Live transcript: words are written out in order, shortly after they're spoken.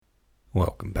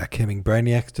Welcome back, Hemming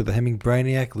Brainiacs, to the Hemming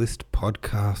Brainiac List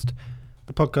podcast,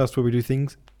 the podcast where we do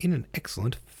things in an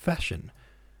excellent fashion.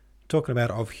 Talking about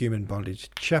Of Human Bondage,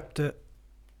 Chapter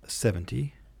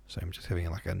 70. So I'm just having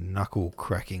like a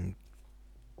knuckle-cracking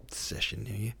session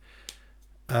here.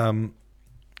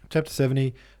 Chapter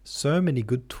 70, so many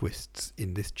good twists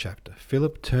in this chapter.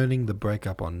 Philip turning the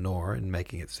breakup on Nora and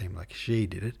making it seem like she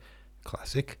did it.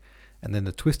 Classic. And then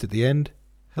the twist at the end,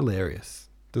 hilarious.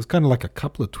 There's kind of like a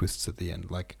couple of twists at the end.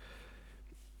 Like,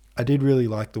 I did really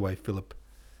like the way Philip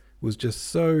was just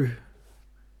so,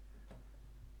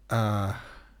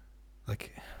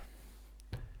 like,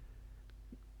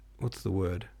 what's the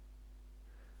word?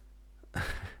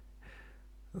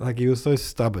 Like, he was so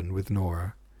stubborn with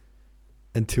Nora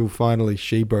until finally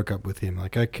she broke up with him.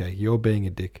 Like, okay, you're being a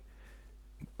dick.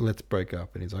 Let's break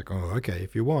up. And he's like, oh, okay,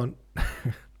 if you want.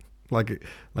 like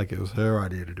it was her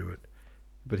idea to do it.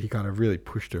 But he kind of really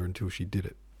pushed her until she did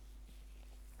it.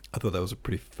 I thought that was a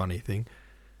pretty funny thing.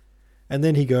 And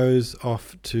then he goes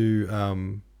off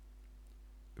to,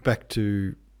 back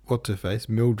to, what's-her-face,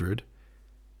 Mildred.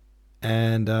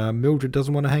 And Mildred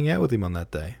doesn't want to hang out with him on that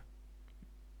day.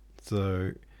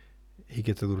 So he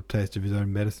gets a little taste of his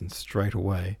own medicine straight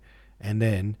away. And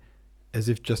then, as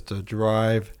if just to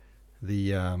drive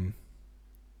the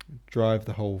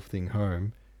whole thing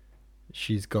home,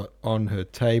 she's got on her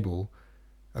table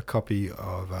a copy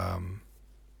of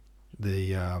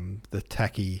the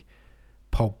tacky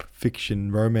pulp fiction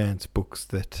romance books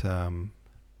that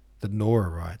Nora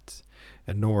writes.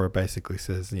 And Nora basically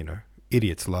says, you know,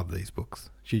 idiots love these books.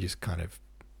 She just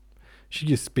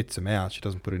spits them out. She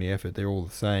doesn't put any effort. They're all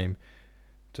the same.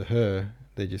 To her,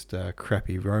 they're just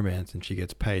crappy romance, and she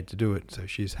gets paid to do it, so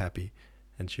she's happy.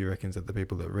 And she reckons that the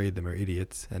people that read them are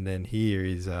idiots. And then here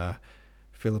is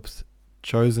Philip's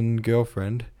chosen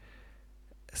girlfriend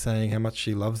saying how much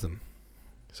she loves them.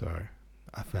 So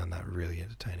I found that really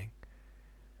entertaining.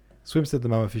 Swim said the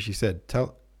Mama Fishy said,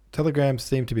 telegrams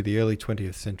seem to be the early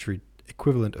 20th century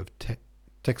equivalent of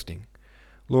texting.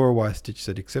 Laura Weistich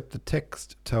said, except the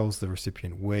text tells the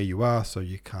recipient where you are, so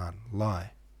you can't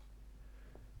lie.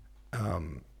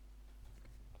 Do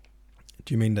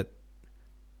you mean that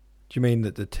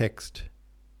the text,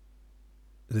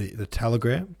 the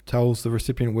telegram tells the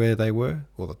recipient where they were,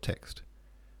 or the text?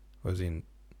 Because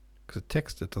a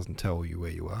text, it doesn't tell you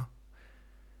where you are.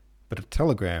 But a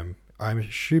telegram, I'm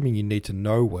assuming you need to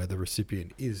know where the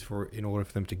recipient is in order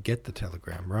for them to get the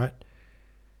telegram, right?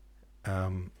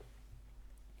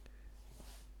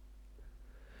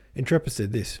 Intrepid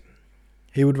said this: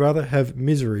 he would rather have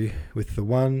misery with the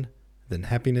one than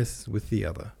happiness with the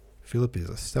other. Philip is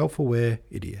a self-aware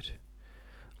idiot.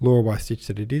 Laura Weistich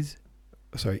said is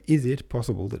it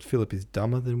possible that Philip is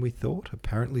dumber than we thought?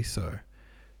 Apparently so.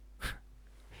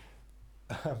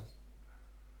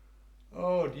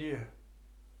 Oh dear.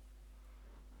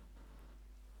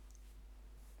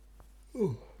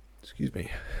 Oh, excuse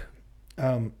me.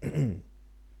 I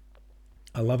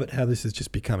love it how this is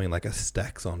just becoming like a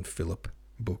Stacks on Philip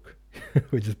book.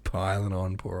 We're just piling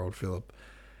on poor old Philip.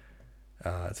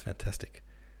 It's fantastic.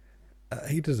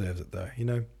 He deserves it though, you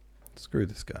know. Screw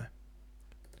this guy.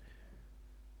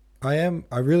 I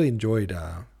really enjoyed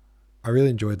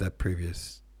that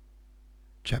previous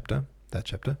chapter. That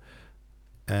chapter,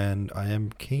 and I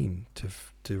am keen to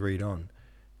read on.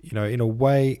 You know, in a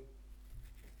way,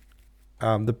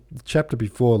 the chapter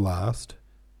before last,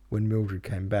 when Mildred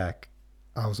came back,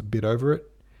 I was a bit over it,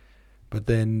 but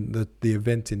then the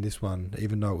events in this one,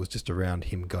 even though it was just around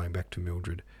him going back to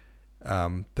Mildred,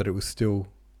 but it was still,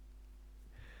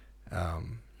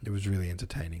 it was really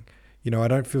entertaining. You know, I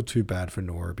don't feel too bad for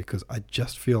Nora because I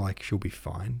just feel like she'll be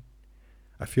fine.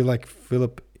 I feel like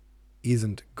Philip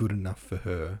isn't good enough for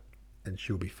her, and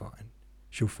she'll be fine.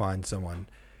 She'll find someone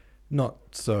not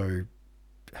so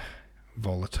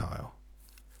volatile,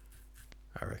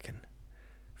 I reckon.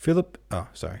 Philip, oh,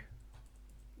 sorry.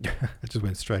 I just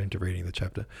went straight into reading the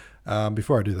chapter.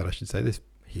 Before I do that, I should say this.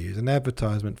 Here's an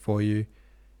advertisement for you.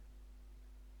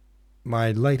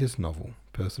 My latest novel,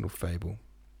 Personal Fable,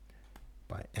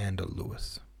 by Ander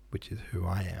Lewis, which is who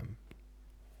I am.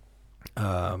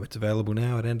 It's available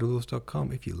now at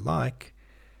anderlewis.com if you like.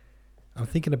 I'm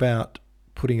thinking about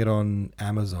putting it on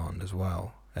Amazon as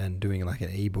well and doing like an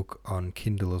ebook on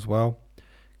Kindle as well,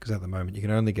 because at the moment you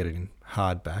can only get it in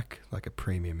hardback, like a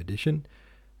premium edition,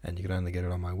 and you can only get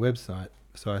it on my website.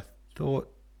 So I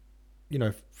thought, you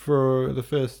know, for the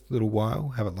first little while,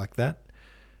 have it like that,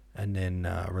 and then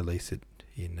release it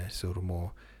in a sort of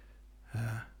more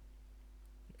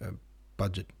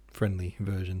budget-friendly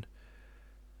version.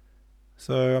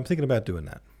 So I'm thinking about doing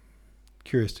that.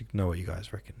 Curious to know what you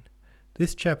guys reckon.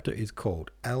 This chapter is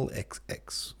called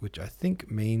LXX, which I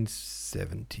think means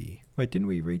 70. Wait, didn't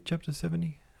we read chapter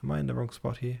 70? Am I in the wrong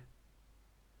spot here?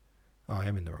 Oh, I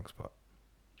am in the wrong spot.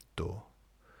 Door.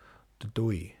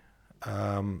 Doi.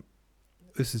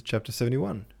 This is chapter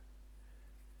 71.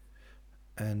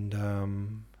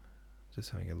 And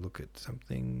just having a look at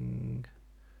something.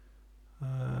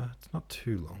 It's not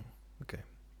too long. Okay.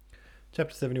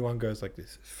 Chapter 71 goes like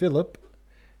this. Philip,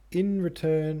 in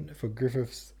return for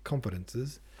Griffith's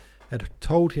confidences, had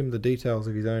told him the details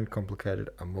of his own complicated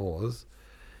amours,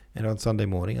 and on Sunday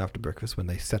morning after breakfast, when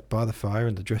they sat by the fire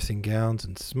in the dressing gowns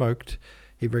and smoked,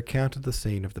 he recounted the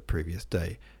scene of the previous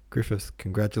day. Griffith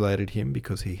congratulated him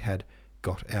because he had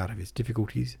got out of his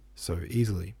difficulties so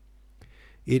easily.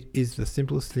 "It is the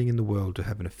simplest thing in the world to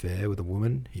have an affair with a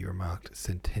woman," he remarked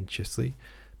sententiously,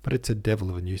 "but it's a devil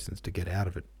of a nuisance to get out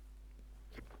of it."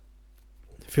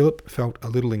 Philip felt a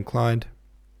little inclined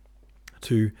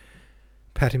to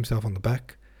pat himself on the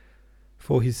back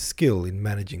for his skill in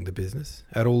managing the business.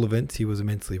 At all events, he was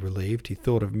immensely relieved. He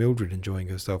thought of Mildred enjoying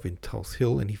herself in Tulse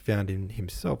Hill, and he found in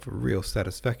himself a real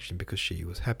satisfaction because she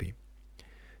was happy.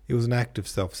 It was an act of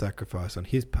self-sacrifice on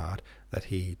his part that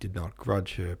he did not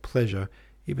grudge her pleasure,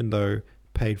 even though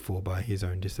paid for by his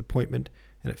own disappointment,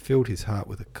 and it filled his heart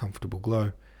with a comfortable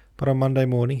glow. But on Monday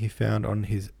morning he found on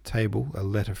his table a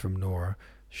letter from Nora.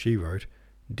 She wrote,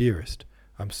 "Dearest,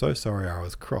 I'm so sorry I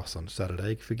was cross on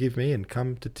Saturday. Forgive me and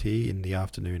come to tea in the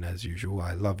afternoon as usual.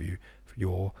 I love you.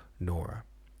 Your Nora."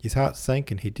 His heart sank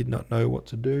and he did not know what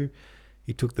to do.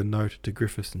 He took the note to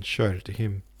Griffiths and showed it to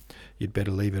him. "You'd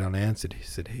better leave it unanswered,"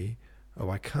 said he. "Oh,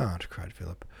 I can't," cried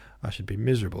Philip. "I should be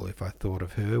miserable if I thought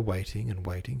of her waiting and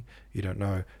waiting. You don't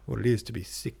know what it is to be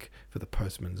sick for the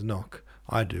postman's knock.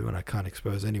 I do, and I can't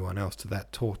expose anyone else to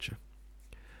that torture."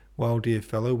 "Well, dear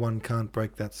fellow, one can't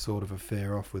break that sort of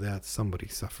affair off without somebody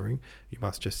suffering. You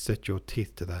must just set your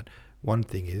teeth to that. One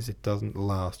thing is, it doesn't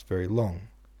last very long."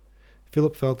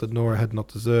 Philip felt that Nora had not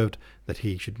deserved that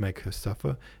he should make her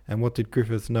suffer, and what did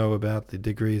Griffiths know about the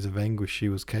degrees of anguish she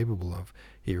was capable of?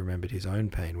 He remembered his own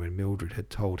pain when Mildred had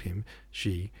told him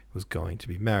she was going to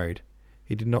be married.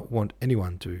 He did not want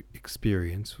anyone to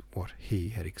experience what he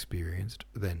had experienced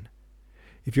then.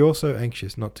 "If you're so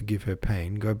anxious not to give her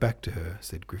pain, go back to her,"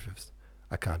 said Griffiths.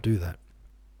 "I can't do that."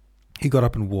 He got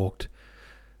up and walked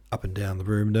up and down the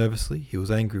room nervously. He was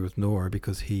angry with Nora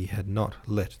because he had not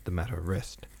let the matter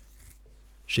rest.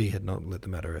 She had not let the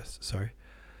matter rest,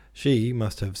 She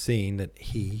must have seen that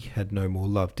he had no more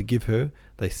love to give her.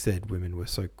 They said women were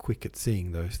so quick at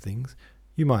seeing those things.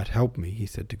 "You might help me," he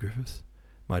said to Griffiths.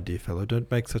 "My dear fellow,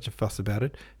 don't make such a fuss about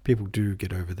it. People do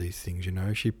get over these things, you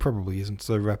know. She probably isn't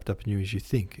so wrapped up in you as you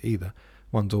think, either.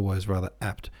 One's always rather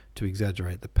apt to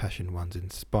exaggerate the passion one's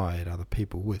inspired other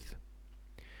people with."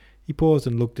 He paused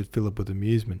and looked at Philip with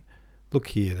amusement. "Look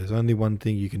here, there's only one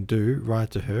thing you can do.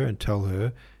 Write to her and tell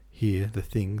her here the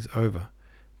thing's over.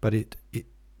 But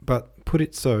put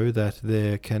it so that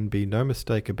there can be no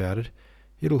mistake about it.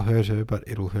 It'll hurt her, but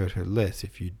it'll hurt her less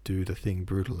if you do the thing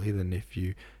brutally than if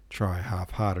you try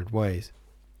half-hearted ways."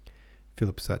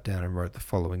 Philip sat down and wrote the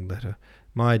following letter.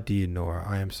 "My dear Nora,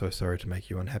 I am so sorry to make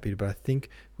you unhappy, but I think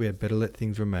we had better let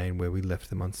things remain where we left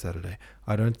them on Saturday.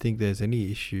 I don't think there's any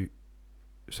use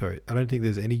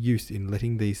in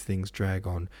letting these things drag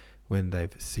on when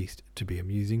they've ceased to be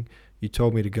amusing. You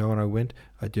told me to go and I went.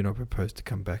 I do not propose to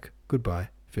come back. Goodbye,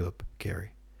 Philip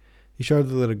Carey." He showed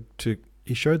the letter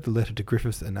to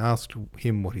Griffiths and asked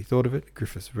him what he thought of it.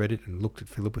 Griffiths read it and looked at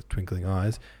Philip with twinkling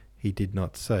eyes. He did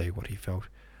not say what he felt.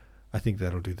 "I think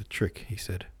that'll do the trick," he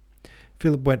said.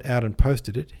 Philip went out and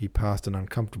posted it. He passed an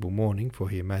uncomfortable morning, for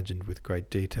he imagined with great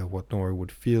detail what Nora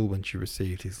would feel when she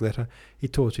received his letter. He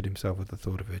tortured himself with the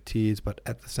thought of her tears, but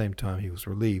at the same time he was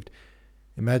relieved.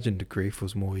 Imagined grief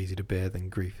was more easy to bear than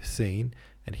grief seen,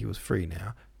 and he was free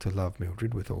now to love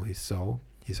Mildred with all his soul.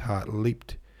 His heart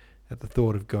leaped at the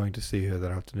thought of going to see her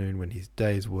that afternoon when his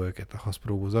day's work at the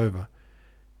hospital was over.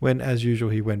 When, as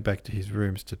usual, he went back to his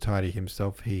rooms to tidy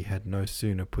himself, he had no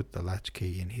sooner put the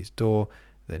latchkey in his door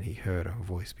than he heard a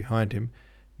voice behind him.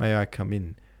 "May I come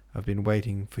in? I've been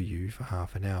waiting for you for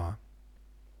half an hour."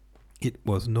 It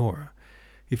was Nora.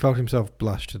 He felt himself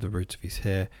blush to the roots of his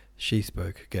hair. She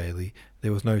spoke gaily.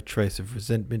 There was no trace of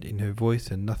resentment in her voice,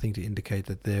 and nothing to indicate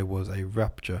that there was a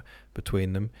rupture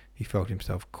between them. He felt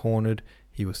himself cornered.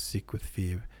 He was sick with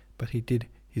fear, but he did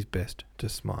his best to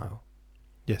smile.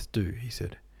 "Yes, do," he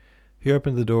said. He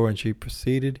opened the door and she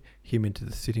preceded him into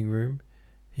the sitting room.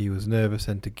 He was nervous,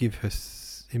 and to give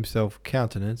himself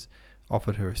countenance,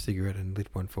 offered her a cigarette and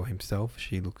lit one for himself.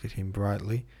 She looked at him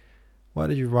brightly. "Why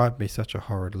did you write me such a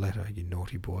horrid letter, you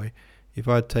naughty boy? If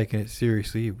I'd taken it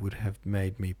seriously, it would have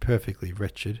made me perfectly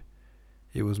wretched.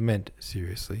 It was meant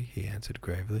seriously, he answered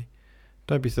gravely.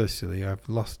 Don't be so silly. I've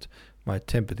lost my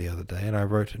temper the other day, and I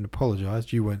wrote and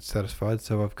apologised. You weren't satisfied,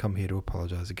 so I've come here to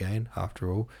apologise again.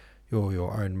 After all, you're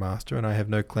your own master, and I have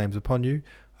no claims upon you.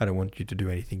 I don't want you to do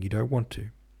anything you don't want to.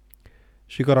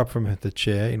 She got up from the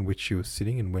chair in which she was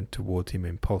sitting and went towards him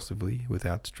impulsively, with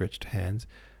outstretched hands.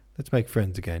 Let's make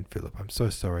friends again, Philip. I'm so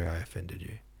sorry I offended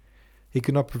you. He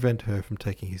could not prevent her from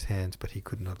taking his hands, but he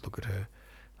could not look at her.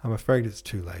 I'm afraid it's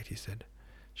too late, he said.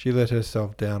 She let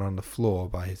herself down on the floor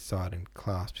by his side and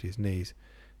clasped his knees.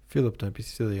 Philip, don't be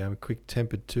silly. I'm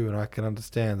quick-tempered too, and I can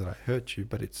understand that I hurt you,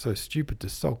 but it's so stupid to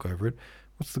sulk over it.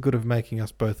 What's the good of making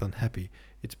us both unhappy?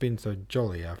 It's been so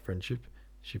jolly, our friendship.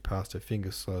 She passed her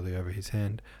fingers slowly over his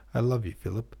hand. I love you,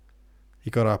 Philip. He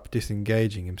got up,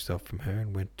 disengaging himself from her,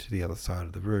 and went to the other side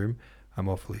of the room. I'm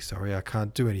awfully sorry. I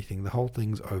can't do anything. The whole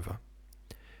thing's over.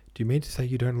 Do you mean to say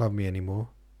you don't love me any more?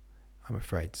 I'm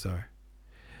afraid so.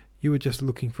 You were just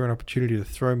looking for an opportunity to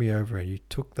throw me over, and you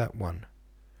took that one.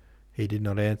 He did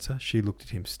not answer. She looked at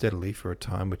him steadily for a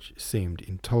time which seemed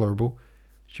intolerable.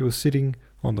 She was sitting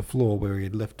on the floor where he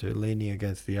had left her, leaning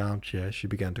against the armchair. She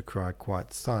began to cry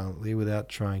quite silently, without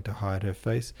trying to hide her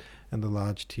face, and the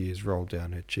large tears rolled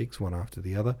down her cheeks one after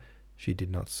the other. She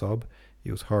did not sob.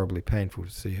 It was horribly painful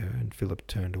to see her, and Philip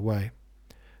turned away.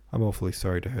 I'm awfully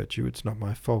sorry to hurt you. It's not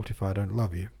my fault if I don't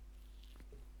love you.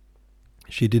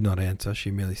 She did not answer.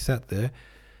 She merely sat there,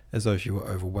 as though she were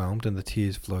overwhelmed, and the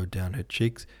tears flowed down her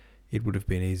cheeks. It would have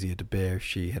been easier to bear if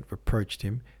she had reproached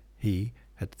him. He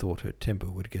had thought her temper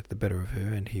would get the better of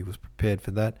her, and he was prepared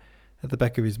for that. At the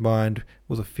back of his mind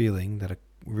was a feeling that a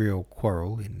real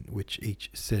quarrel, in which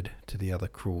each said to the other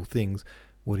cruel things,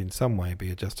 would in some way be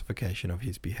a justification of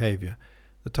his behaviour.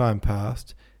 The time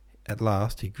passed. At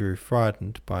last he grew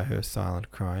frightened by her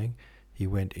silent crying. He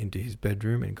went into his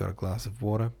bedroom and got a glass of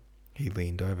water. He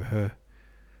leaned over her.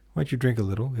 Won't you drink a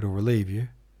little? It'll relieve you.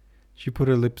 She put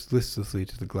her lips listlessly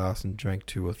to the glass and drank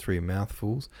 2 or 3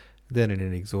 mouthfuls. Then in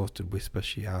an exhausted whisper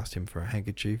she asked him for a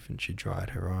handkerchief, and she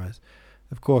dried her eyes.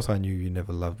 Of course I knew you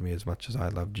never loved me as much as I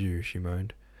loved you, she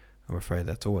moaned. I'm afraid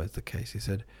that's always the case, he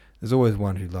said. There's always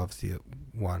one who loves and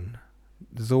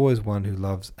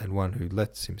one who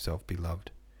lets himself be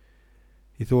loved.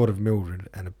 He thought of Mildred,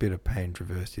 and a bitter pain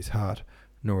traversed his heart.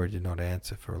 Nora did not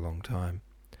answer for a long time.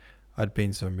 I'd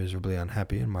been so miserably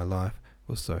unhappy, and my life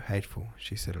was so hateful,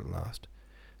 she said at last.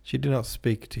 She did not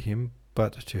speak to him,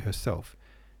 but to herself.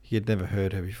 He had never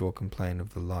heard her before complain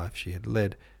of the life she had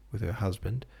led with her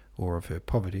husband, or of her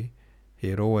poverty. He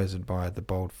had always admired the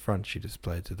bold front she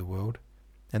displayed to the world.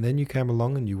 And then you came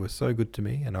along, and you were so good to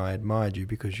me, and I admired you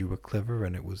because you were clever,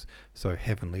 and it was so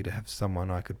heavenly to have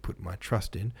someone I could put my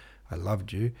trust in. I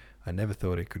loved you. I never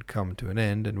thought it could come to an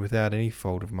end, and without any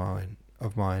fault of mine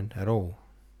at all.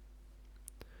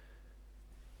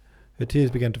 Her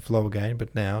tears began to flow again,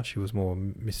 but now she was more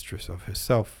mistress of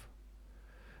herself,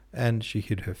 and she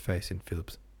hid her face in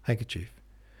Philip's handkerchief.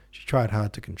 She tried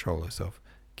hard to control herself.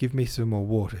 Give me some more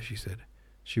water, she said.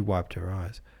 She wiped her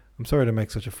eyes. I'm sorry to make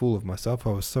such a fool of myself.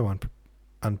 I was so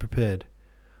unprepared.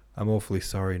 I'm awfully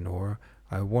sorry, Nora.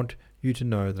 I want you to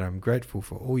know that I'm grateful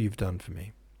for all you've done for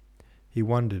me. He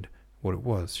wondered what it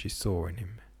was she saw in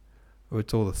him. Oh,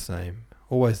 it's all the same.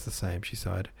 Always the same, she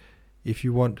sighed. If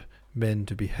you want men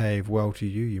to behave well to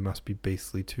you, you must be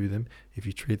beastly to them. If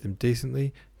you treat them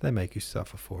decently, they make you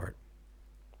suffer for it.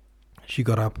 She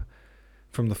got up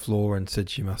from the floor and said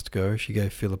she must go. She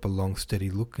gave Philip a long, steady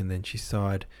look, and then she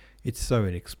sighed. It's so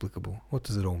inexplicable. What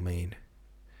does it all mean?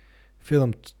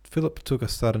 Philip took a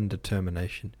sudden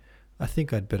determination. I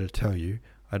think I'd better tell you.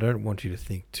 I don't want you to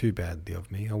think too badly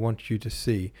of me. I want you to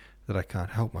see that I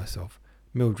can't help myself.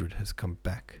 Mildred has come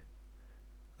back.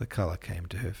 The colour came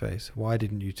to her face. Why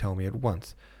didn't you tell me at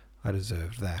once? I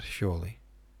deserved that, surely.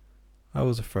 I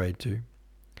was afraid to.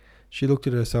 She looked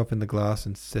at herself in the glass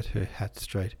and set her hat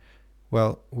straight.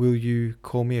 Well, will you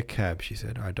call me a cab, she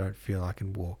said. I don't feel I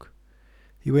can walk.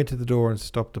 He went to the door and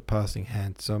stopped a passing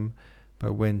hansom,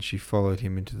 but when she followed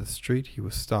him into the street, he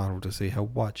was startled to see how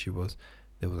white she was.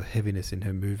 There was a heaviness in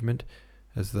her movement,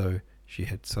 as though she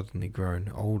had suddenly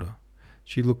grown older.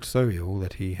 She looked so ill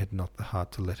that he had not the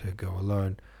heart to let her go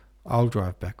alone. I'll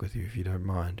drive back with you if you don't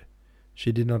mind.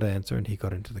 She did not answer, and he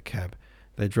got into the cab.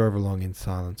 They drove along in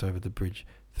silence over the bridge,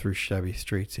 through shabby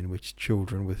streets in which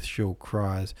children with shrill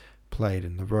cries played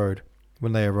in the road.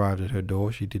 When they arrived at her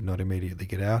door, she did not immediately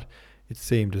get out. It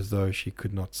seemed as though she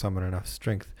could not summon enough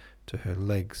strength to her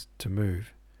legs to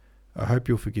move. I hope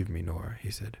you'll forgive me, Nora, he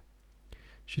said.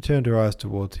 She turned her eyes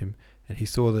towards him, and he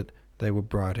saw that they were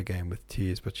bright again with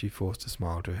tears, but she forced a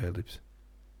smile to her lips.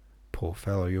 Poor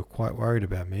fellow, you're quite worried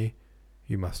about me.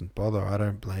 You mustn't bother, I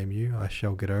don't blame you. I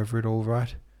shall get over it all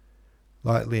right.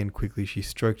 Lightly and quickly she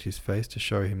stroked his face to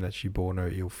show him that she bore no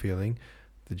ill feeling.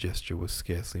 The gesture was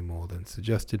scarcely more than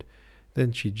suggested.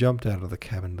 Then she jumped out of the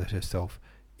cab and let herself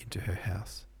into her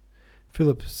house.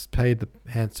 Philip paid the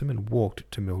hansom and walked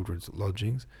to Mildred's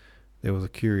lodgings. There was a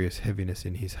curious heaviness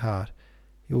in his heart.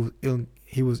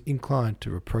 He was inclined to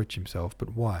reproach himself,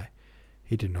 but why?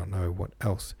 He did not know what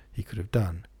else he could have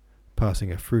done.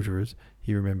 Passing a fruiterer's,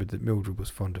 he remembered that Mildred was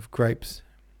fond of grapes.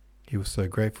 He was so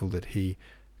grateful that he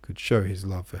could show his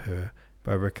love for her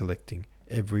by recollecting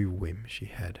every whim she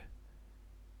had.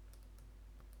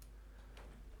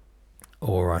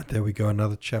 All right, there we go,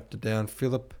 another chapter down.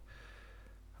 Philip,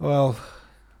 well,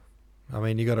 I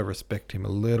mean, you got to respect him a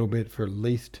little bit for at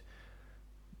least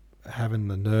having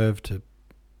the nerve to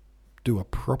do a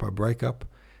proper breakup,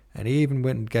 and he even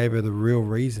went and gave her the real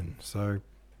reason. So,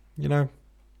 you know,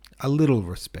 a little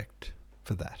respect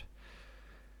for that.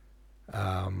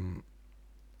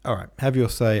 All right, have your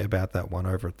say about that one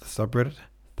over at the subreddit.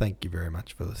 Thank you very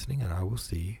much for listening, and I will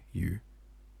see you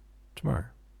tomorrow.